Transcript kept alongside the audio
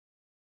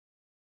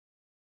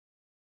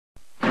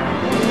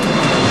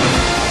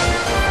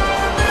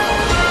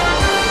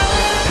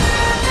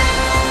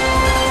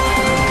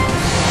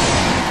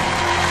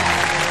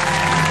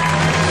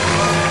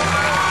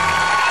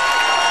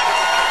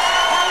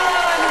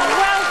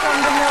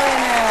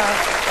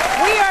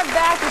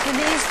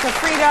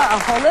Giuffrida, a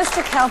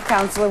holistic health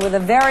counselor with a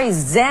very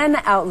zen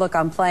outlook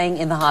on playing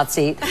in the hot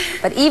seat.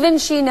 But even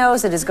she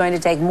knows it is going to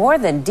take more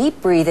than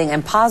deep breathing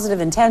and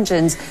positive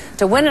intentions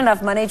to win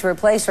enough money to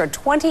replace her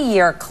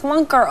 20-year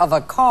clunker of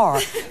a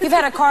car. You've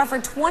had a car for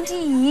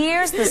 20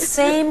 years, the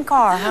same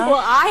car, huh?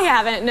 Well, I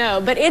haven't, no,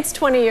 but it's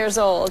 20 years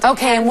old.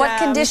 Okay, and what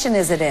condition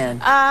is it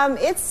in?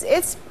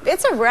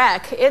 It's a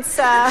wreck. It's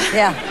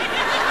Yeah.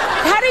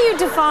 How do you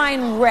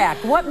define wreck?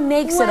 What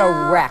makes it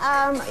a wreck?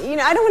 You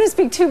know, I don't want to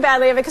speak too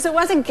badly of it because it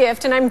was a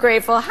gift and I'm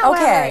grateful.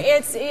 However, Okay.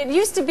 it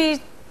used to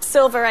be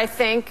silver, I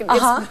think.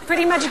 It's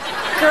pretty much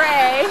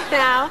gray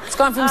now. It's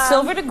gone from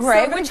silver to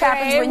gray, which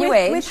happens when you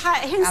age. With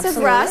hints of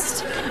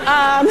rust.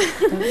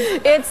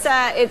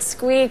 It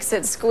squeaks,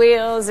 it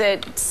squeals,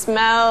 it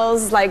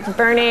smells like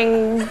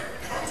burning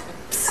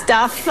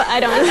stuff. I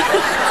don't know.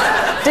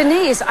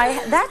 Denise,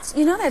 that's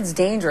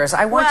dangerous.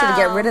 I want you to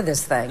get rid of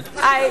this thing.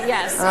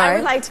 Yes, I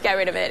would like to get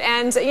rid of it.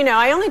 And, you know,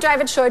 I only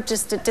drive it short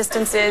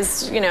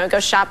distances, you know, go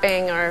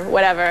shopping or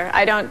whatever.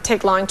 I don't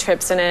take long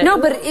trips in it. No,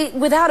 but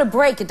without a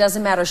brake, it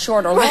doesn't matter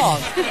short or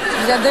long.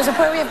 There's a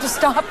point where you have to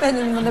stop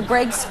and when the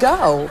brakes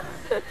go.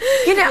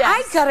 You know,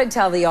 I gotta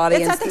tell the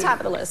audience. It's at the top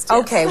of the list. Yes.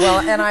 Okay, well,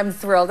 and I'm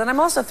thrilled. And I'm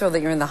also thrilled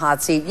that you're in the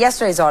hot seat.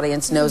 Yesterday's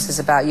audience knows this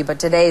about you, but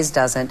today's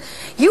doesn't.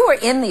 You were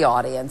in the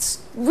audience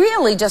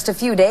really just a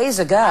few days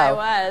ago. I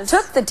was.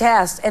 Took the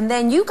test, and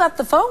then you got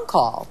the phone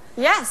call.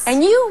 Yes.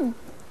 And you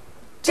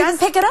didn't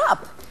pick it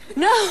up.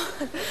 No,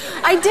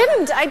 I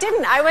didn't.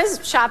 I was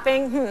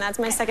shopping. That's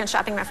my second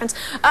shopping reference.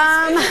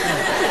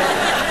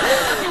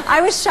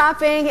 I was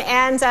shopping,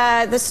 and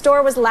the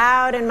store was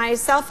loud, and my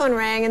cell phone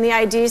rang, and the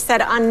ID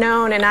said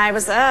unknown, and I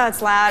was, oh,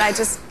 it's loud. I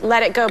just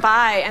let it go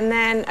by. And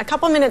then a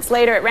couple minutes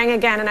later, it rang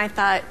again, and I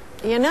thought,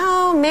 you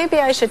know, maybe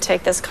I should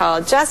take this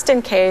call just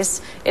in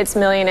case it's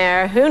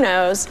Millionaire. Who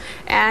knows?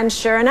 And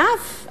sure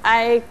enough,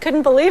 I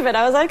couldn't believe it.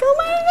 I was like, oh,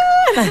 my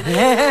God.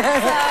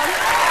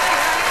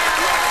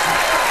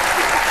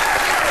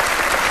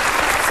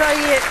 So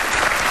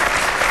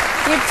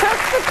you took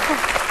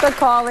the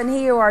call, and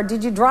here you are.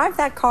 Did you drive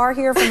that car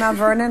here from Mount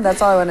Vernon?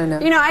 That's all I want to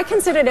know. You know, I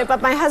considered it,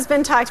 but my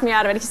husband talked me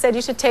out of it. He said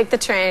you should take the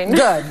train.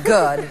 Good,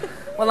 good.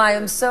 Well, I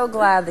am so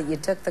glad that you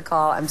took the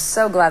call. I'm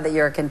so glad that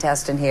you're a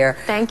contestant here.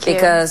 Thank you.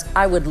 Because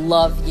I would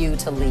love you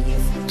to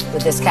leave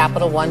with this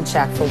Capital One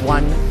check for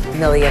 $1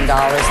 million.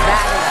 That's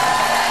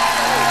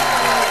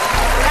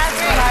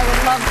what I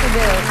would love to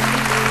do.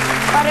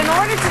 But in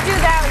order to do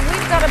that,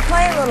 we've got to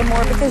play a little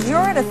more because you're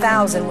at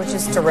 1,000, which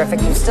is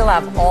terrific. You still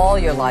have all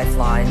your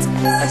lifelines,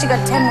 but you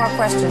got 10 more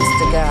questions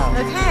to go.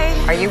 Okay.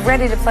 Are you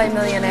ready to play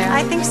Millionaire?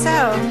 I think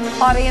so.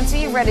 Audience, are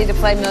you ready to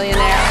play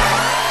Millionaire?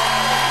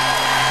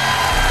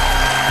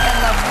 I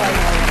love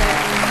playing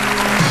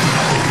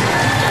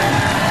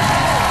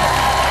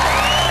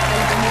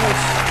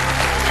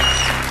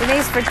Millionaire.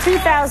 Denise, for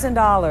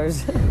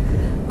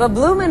 $2,000, the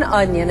bloomin'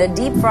 onion, a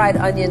deep-fried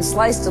onion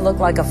sliced to look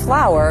like a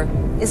flower,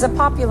 is a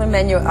popular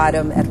menu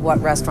item at what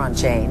restaurant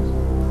chain?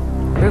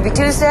 Ruby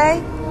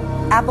Tuesday,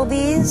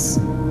 Applebee's,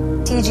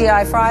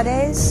 TGI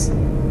Fridays,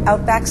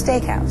 Outback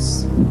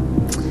Steakhouse.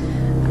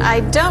 I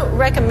don't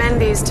recommend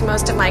these to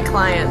most of my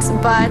clients,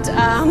 but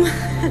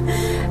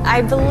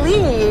I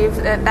believe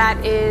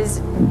that is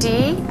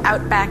D,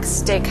 Outback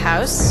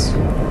Steakhouse.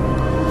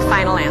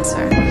 Final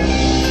answer.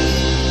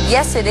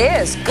 Yes, it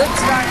is. Good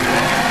start.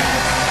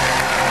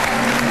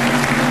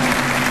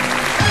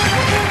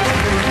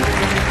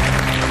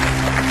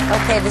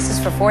 Okay, this is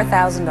for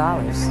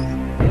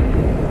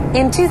 $4,000.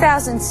 In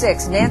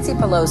 2006, Nancy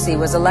Pelosi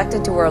was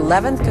elected to her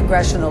 11th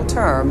congressional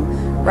term,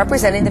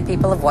 representing the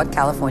people of what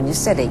California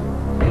city?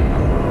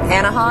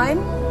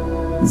 Anaheim,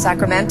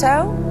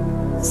 Sacramento,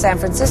 San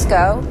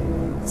Francisco,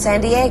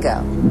 San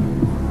Diego.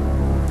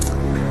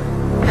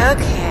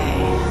 Okay.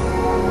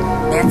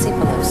 Nancy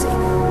Pelosi.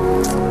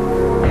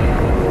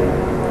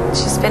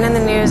 She's been in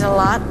the news a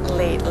lot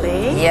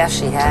lately. Yes,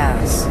 she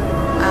has.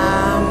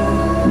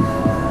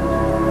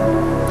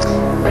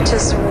 Which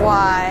is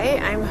why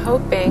I'm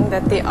hoping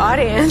that the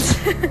audience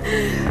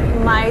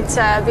might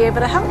be able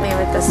to help me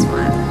with this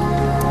one.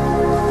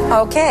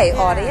 Okay,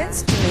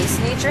 audience, Denise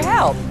needs your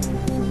help.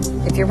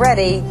 If you're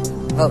ready,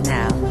 vote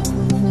now.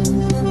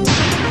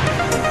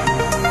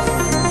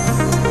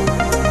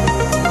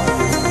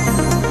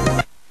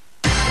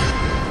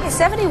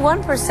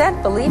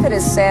 71% believe it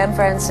is San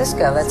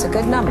Francisco. That's a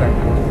good number.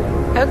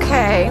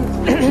 Okay.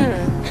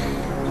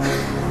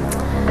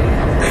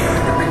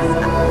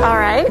 All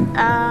right.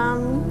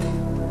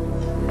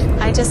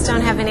 I just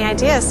don't have any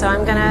idea, so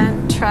I'm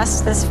going to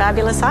trust this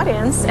fabulous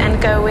audience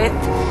and go with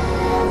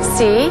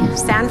C,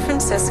 San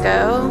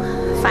Francisco.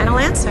 Final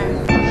answer.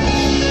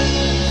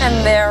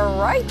 And they're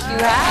right. You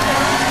have it.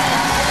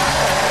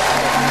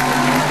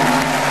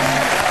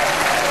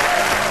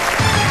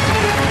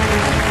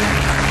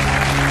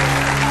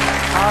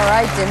 All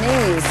right,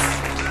 Denise.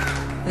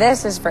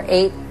 This is for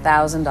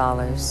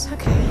 $8,000.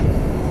 Okay.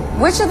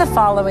 Which of the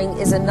following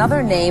is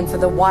another name for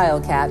the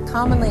wildcat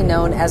commonly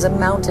known as a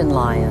mountain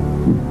lion?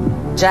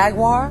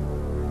 Jaguar,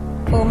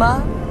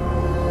 puma,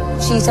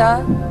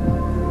 cheetah,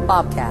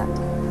 bobcat.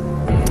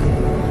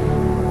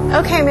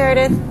 Okay,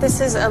 Meredith,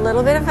 this is a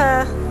little bit of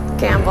a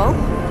gamble,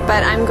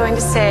 but I'm going to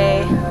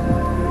say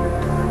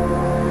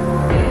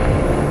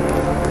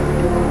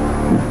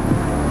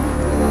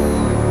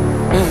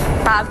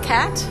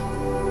Bobcat.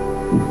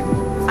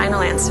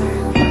 Final answer.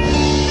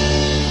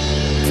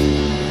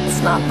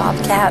 It's not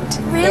Bobcat.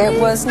 Really? It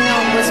was Puma.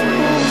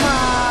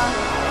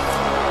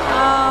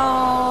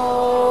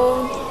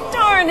 Oh,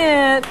 darn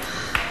it.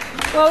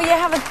 Well, you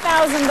have $1,000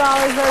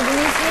 though,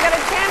 Denise. You got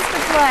a chance to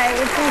play,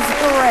 which is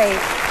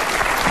great.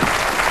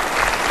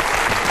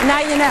 Now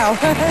you know.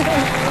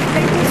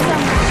 Thank you so